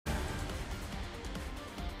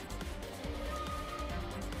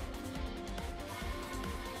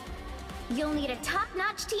You'll need a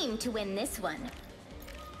top-notch team to win this one.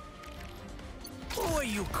 Who are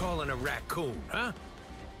you calling a raccoon, huh?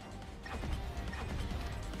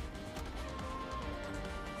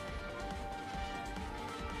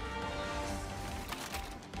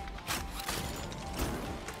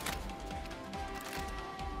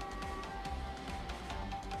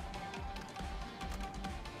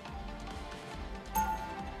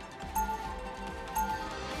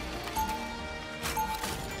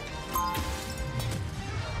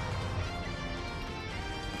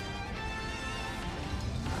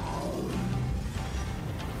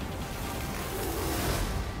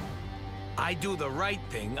 I do the right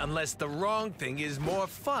thing unless the wrong thing is more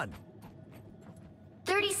fun.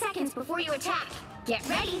 30 seconds before you attack. Get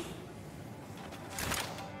ready.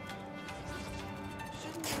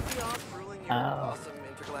 Shouldn't you be off ruling your awesome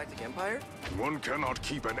intergalactic empire? One cannot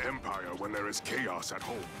keep an empire when there is chaos at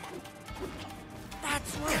home.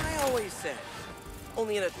 That's what I always said.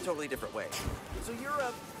 Only in a totally different way. So you're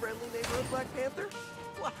a friendly neighborhood Black Panther?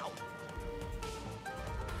 Wow.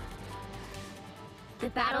 The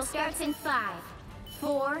battle starts in 5,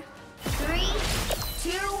 4, 3, 2,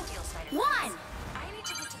 1.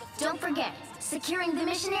 Don't forget, securing the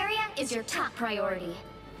mission area is your top priority.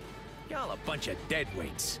 Y'all a bunch of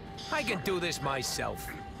deadweights. I can do this myself.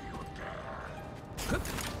 The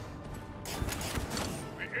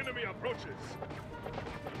enemy approaches.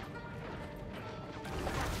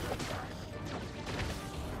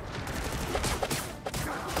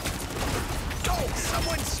 Oh,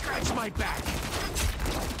 someone scratch my back!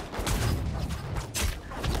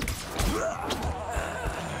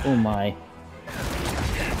 Oh my.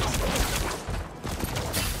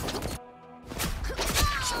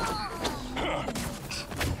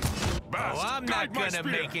 Oh, I'm not gonna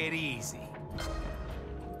make it easy.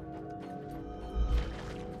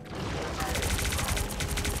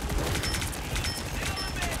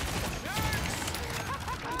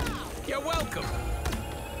 You're welcome.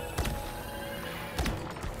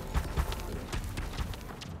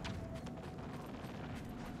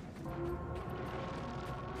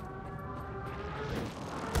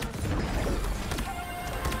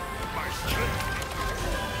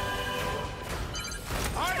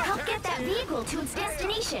 Help get that vehicle to its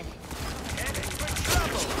destination. Heading for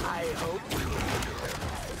trouble, I hope.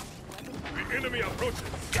 The enemy approaches.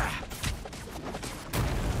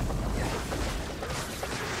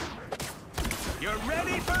 You're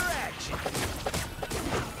ready for action.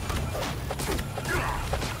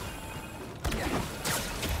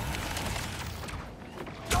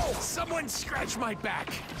 Oh, someone scratch my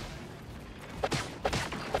back.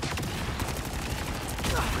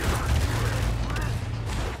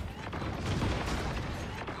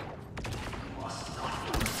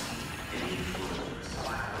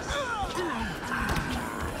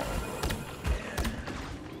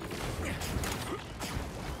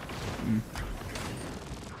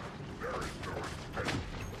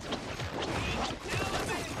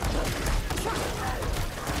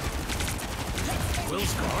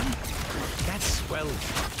 Will's gone? That's, well,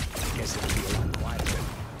 I guess it'll be a lot quieter.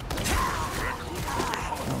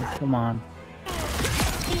 Oh, come on.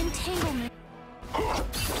 The entanglement.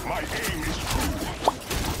 My aim is true.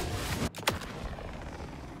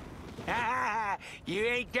 Ah, you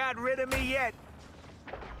ain't got rid of me yet.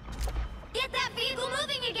 Get that vehicle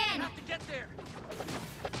moving again. To get there.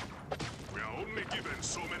 We are only given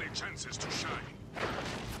so many chances to shine.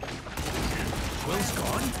 Will's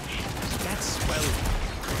gone? That's, well,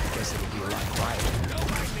 I guess it'll be a lot quieter. Don't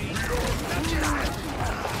mind me.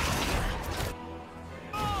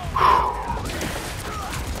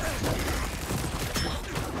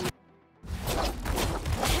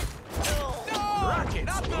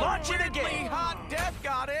 Rockets! Launch it again! Hot death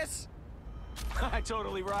goddess! I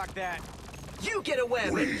totally rocked that. You get a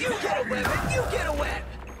weapon! You get a weapon! You get a weapon!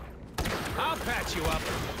 I'll patch you up.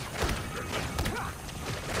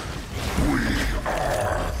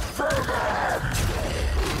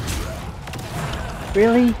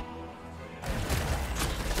 Really?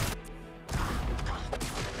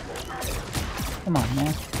 Come on,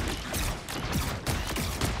 man.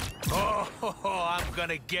 Oh, I'm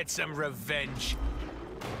gonna get some revenge.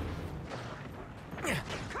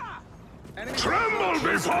 Tremble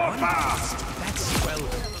before fast! That's, well,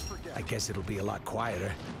 I guess it'll be a lot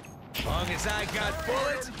quieter. As long as I got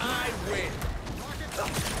bullets, I win.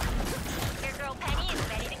 Your girl Penny is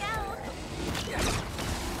ready to go.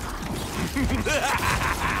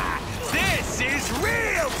 This is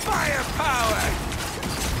real firepower!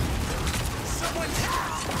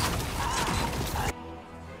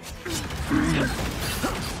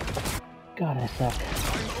 God, I suck.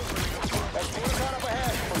 That's 4 caught up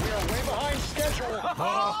ahead, but we are way behind. schedule.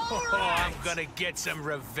 Oh, I'm gonna get some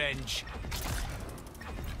revenge.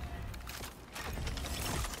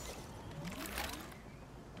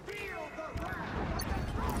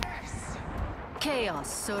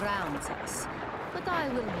 Chaos surrounds us, but I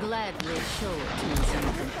will gladly show it to its in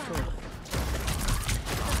control.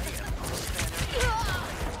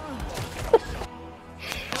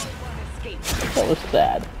 That was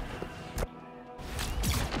sad.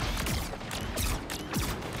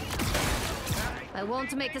 I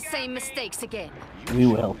won't make the same mistakes again. We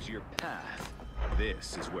will. Choose your path.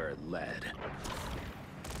 This is where it led.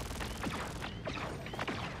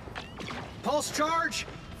 Pulse charge,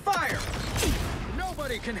 fire!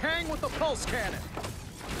 Nobody can hang with the pulse cannon.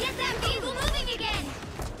 Get that vehicle moving again!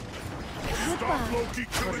 Stop Loki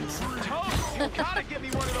killing trees! Toast, you gotta get me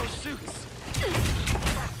one of those suits.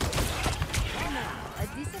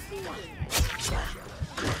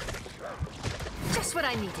 Just what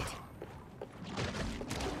I needed.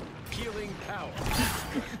 Healing power.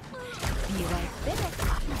 Be right back.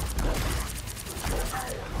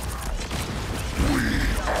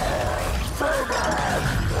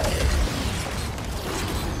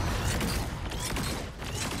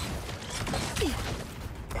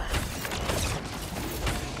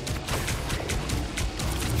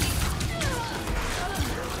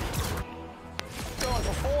 Going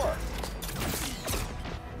for 4.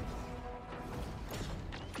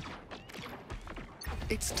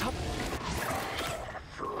 It's tough.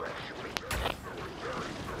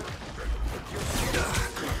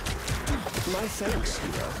 My thanks,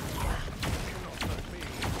 hero.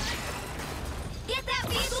 Get that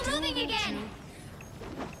vehicle moving again!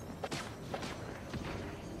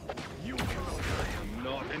 You know I am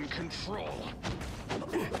not in control.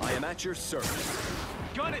 I am at your service.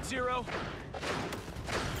 Gun it, Zero.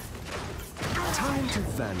 Time to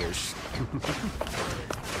vanish.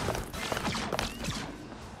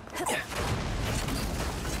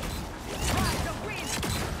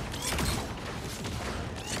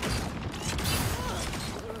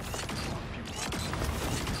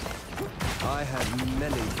 I have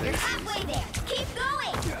many You're faces. halfway there! Keep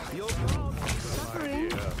going!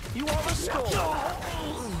 You are the score.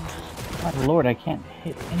 My lord, I can't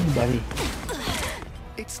hit anybody.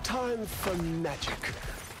 It's time for magic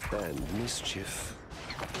and mischief.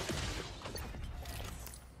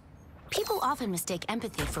 People often mistake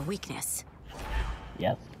empathy for weakness.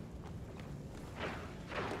 Yes.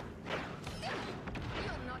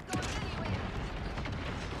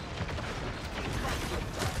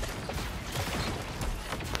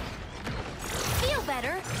 Feel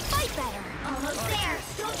better, fight better. Almost there!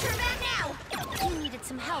 Don't turn back now! You needed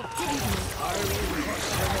some help, didn't you?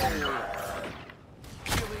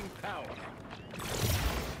 Healing power.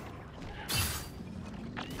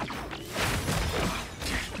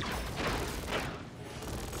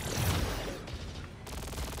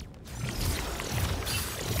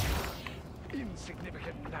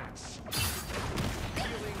 Insignificant gnats.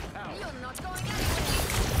 Healing power. You're not going anywhere.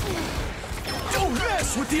 Don't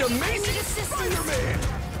mess with the amazing Spider-Man!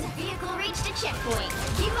 The vehicle reached a checkpoint.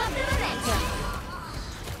 Keep up the momentum.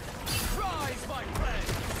 Rise, my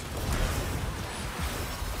friends.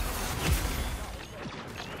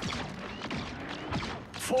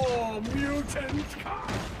 For mutant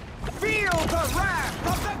Feel the wrath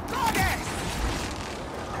of the goddess.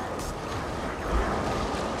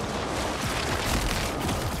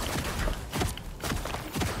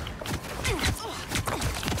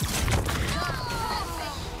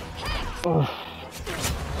 Ugh.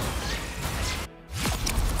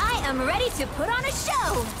 I am ready to put on a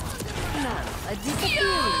show. Now, a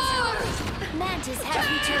disappearance. Mantis has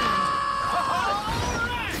returned.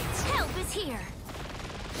 Help is here.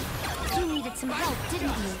 You needed some help,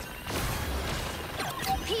 didn't you?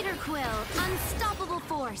 Peter Quill, unstoppable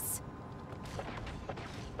force.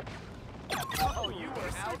 Oh, you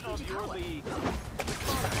were out of your league.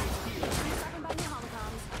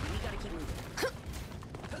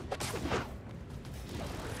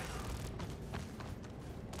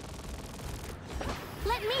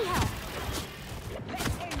 Let me help.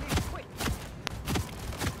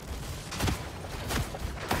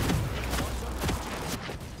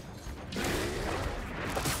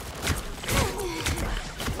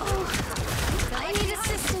 I need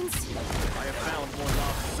assistance. I have found one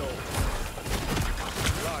lost soul.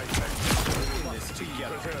 In this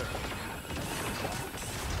together.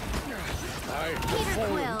 Peter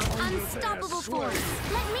Quill, unstoppable force.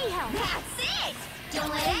 Let me help. That's it! Don't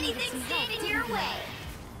let anything stand in your way.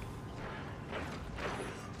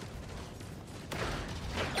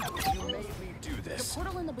 You made me do this.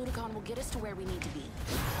 Portal in the Budokan will get us to where we need to be.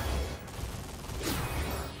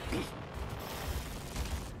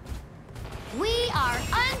 We are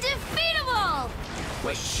undefeatable!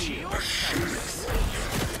 With shield.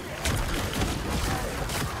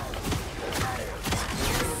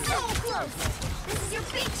 So close! This is your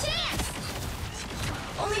big chance!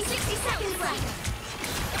 Only 60 seconds left.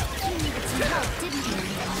 You needed some help, didn't you?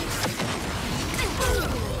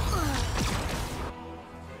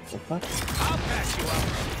 The fuck? I'll patch you up.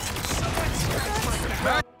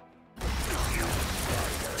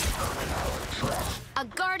 A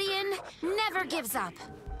guardian never gives up.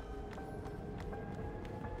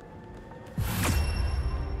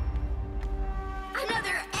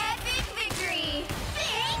 Another epic victory!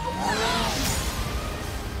 Big win!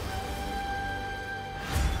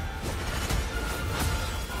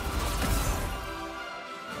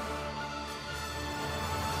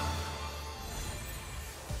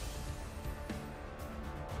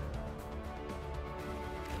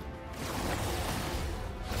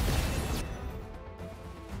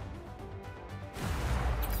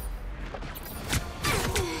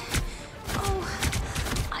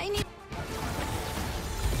 I need...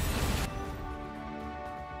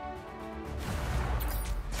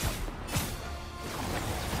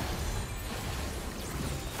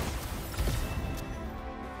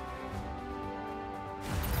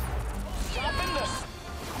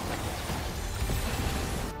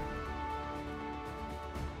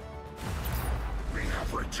 We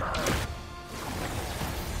have returned.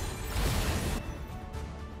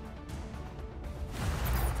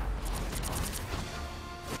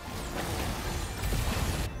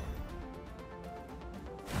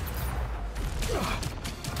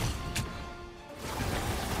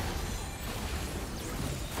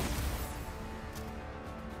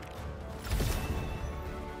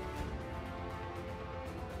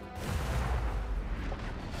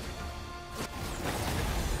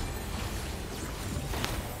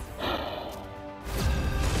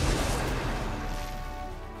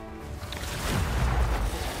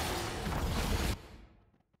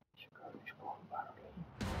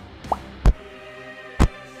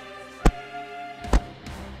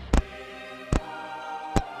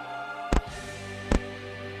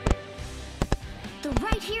 The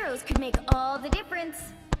right heroes could make all the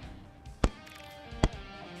difference.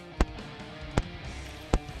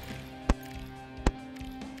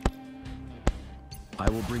 I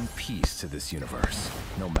will bring peace to this universe,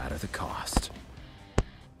 no matter the cost.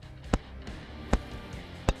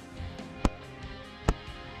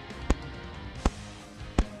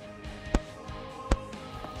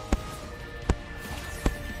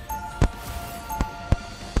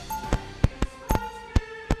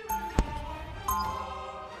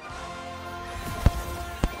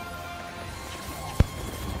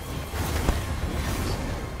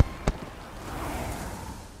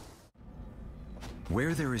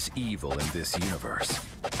 Where there is evil in this universe,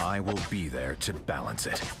 I will be there to balance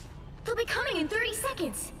it. They'll be coming in 30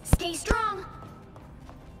 seconds. Stay strong.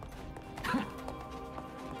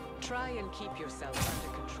 Try and keep yourself under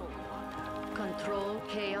control. Control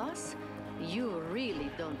chaos? You really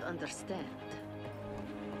don't understand.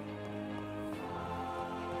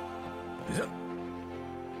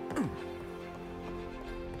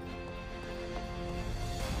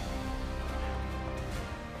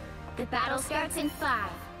 The battle starts in 5,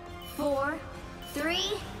 4,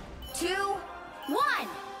 3, 2, 1.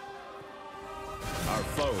 Our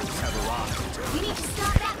foes have arrived. We need to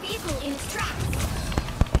stop that vehicle in its tracks.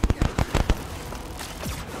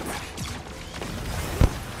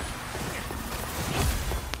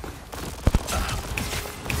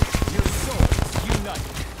 Your souls unite.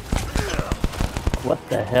 What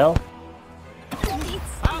the hell?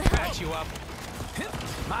 I'll patch you up.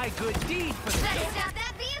 My good deed for the Better day. stop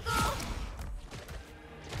that vehicle.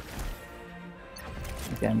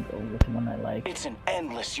 Again, go with one I like. It's an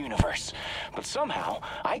endless universe, but somehow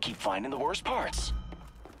I keep finding the worst parts.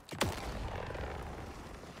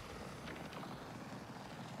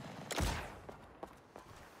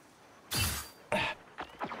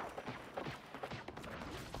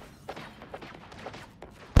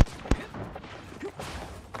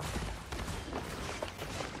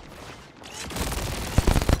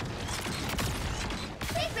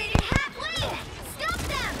 They've made it halfway. Stop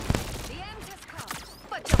them. The end has come,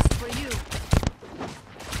 but just for you.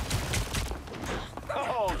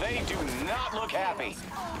 Oh, they do not look happy.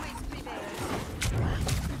 Always prevail.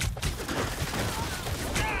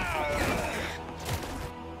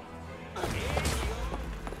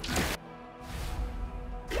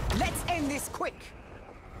 Let's end this quick.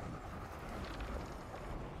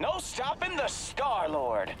 No stopping the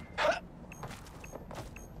Star-Lord.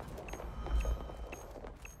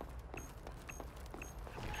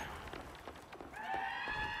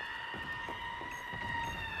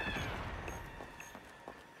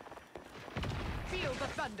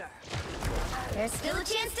 There's still a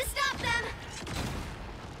chance to stop them.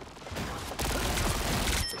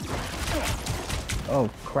 Oh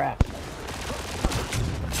crap.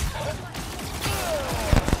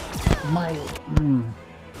 My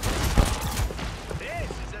This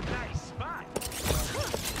is a nice spot.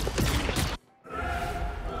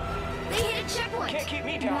 They hit a checkpoint. Can't keep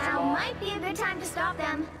me down for Now long. might be a good time to stop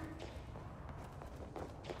them.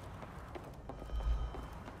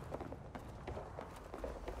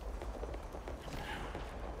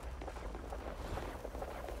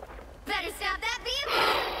 Better stop that vehicle.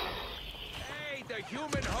 Hey, the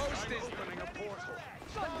human host is Opening a portal.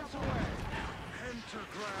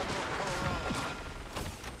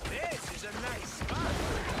 This is a nice spot.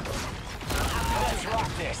 Let's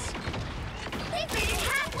rock this. They made it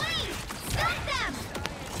halfway. Stop them.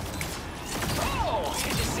 Oh,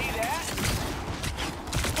 did you see that?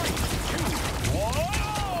 3, 2, 1.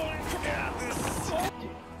 Yeah, this sucked.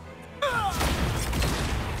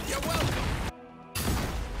 You're welcome.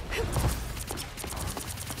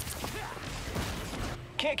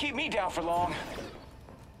 Can't keep me down for long.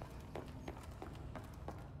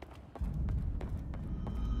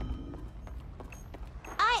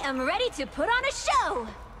 I am ready to put on a show!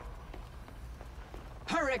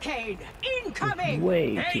 Hurricane incoming!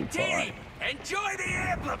 way Hey, too far. Dee, enjoy the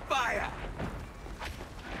amplifier.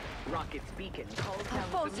 Rocket's beacon calls Our down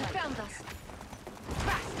foes the have night. found us.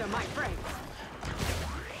 Faster, my friends!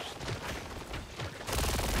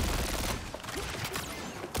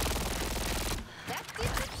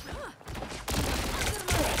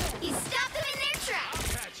 You stopped them in their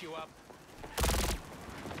tracks. Patch you up.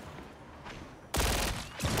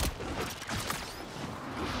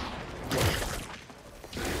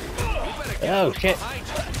 Oh shit. Behind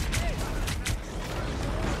you.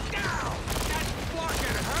 Ow, that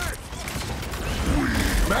fucking hurt.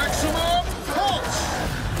 Maximum pulse!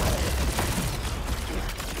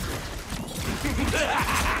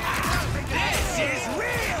 This is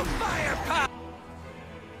real firepower.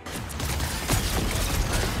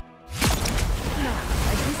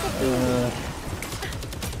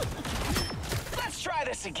 Let's try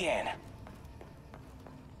this again.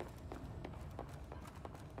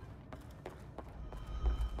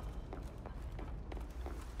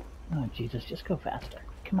 Oh Jesus, just go faster.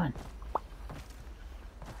 Come on.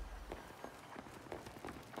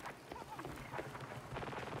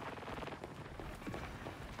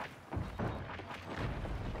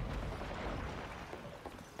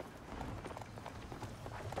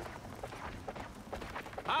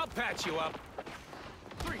 I'll patch you up.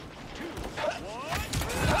 3, 2, 1.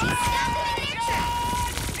 Stop them in their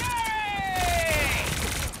tracks.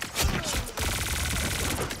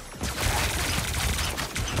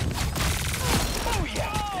 Oh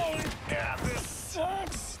yeah! Yeah, this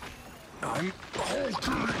sucks. I'm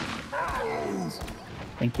halted.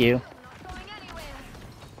 Thank you. Not going anywhere.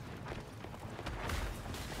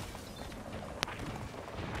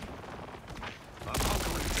 I'm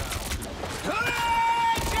hunkering down.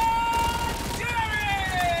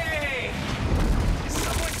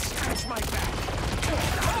 Someone scratch my back.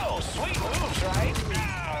 Oh, sweet moves, right?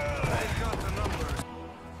 They've got the numbers.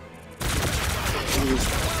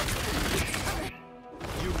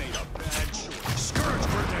 You made a bad choice. Scourge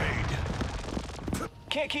grenade.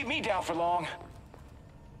 Can't keep me down for long.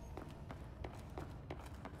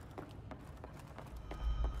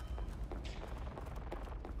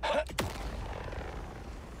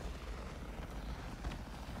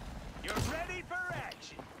 You're ready for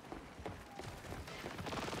action.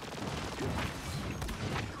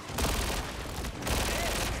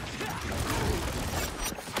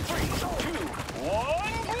 Three, two,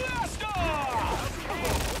 one, blast off!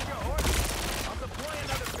 I'll deploy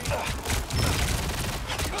another beam.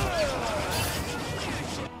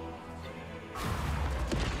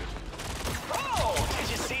 Oh, did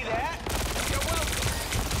you see that? You're welcome.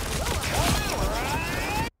 Coming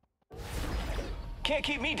right. Can't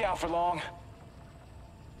keep me down for long.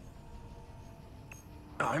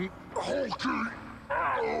 I'm halted.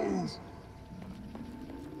 Ow.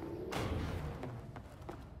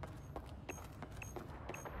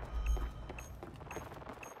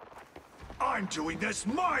 I'm doing this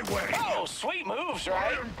my way. Oh, sweet moves,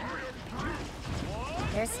 right?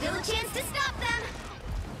 There's still a chance to stop them.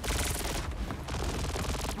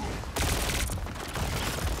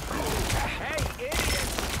 Hey, idiot.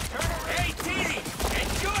 Hey, Dee,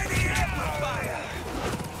 enjoy the amplifier.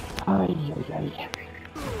 Ay, ay, ay.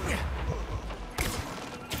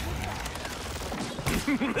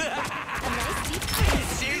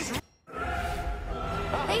 This is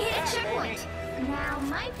They hit a checkpoint. Now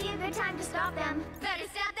might be a good time to stop them. Better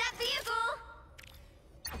stop that vehicle.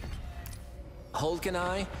 Hulk and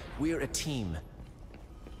I, we're a team.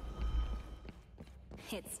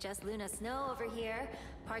 It's just Luna Snow over here.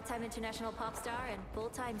 Part-time international pop star and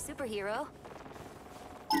full-time superhero.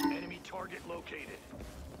 Enemy target located.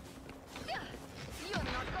 You're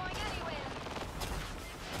not going anywhere.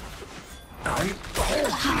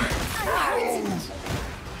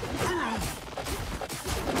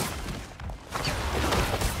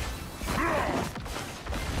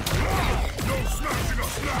 No smashing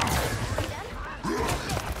us now!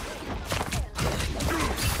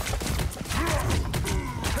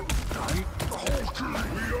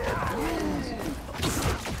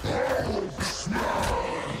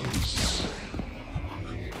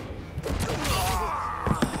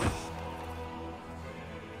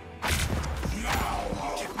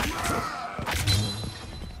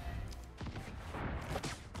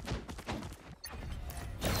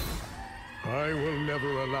 I will never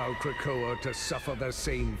allow Krakoa to suffer the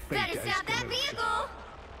same fate Better as stop that Kenosha. vehicle!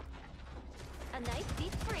 A nice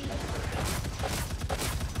deep freeze.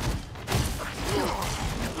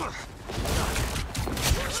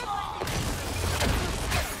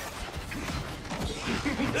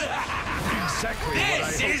 Exactly This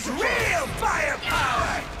what I is real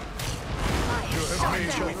firepower! You have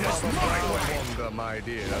made your father fight wonder, my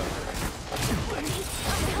dear.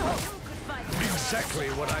 Exactly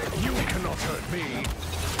what You cannot hurt me.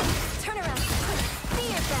 Turn around. Be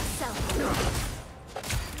your best self.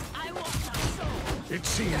 I want my soul. It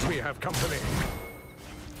seems we have company.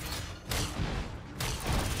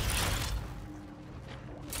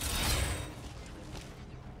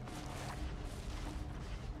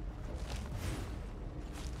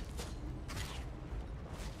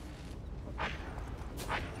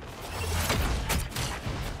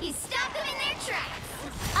 You stopped them in their tracks!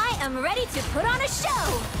 I am ready to put on a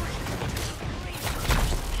show.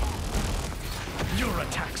 Your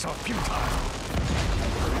attacks are futile.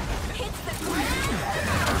 It's the ground.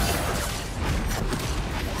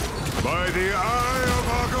 By the eye of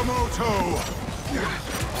Agamotto!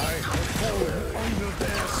 I have fallen under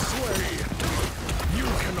their sway. You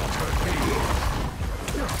cannot hurt me.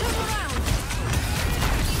 Turn around.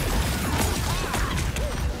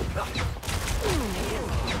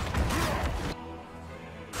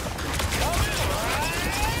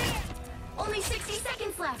 Only 60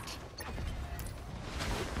 seconds left.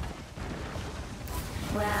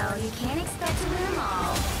 Well, you can't expect to win them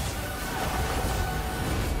all.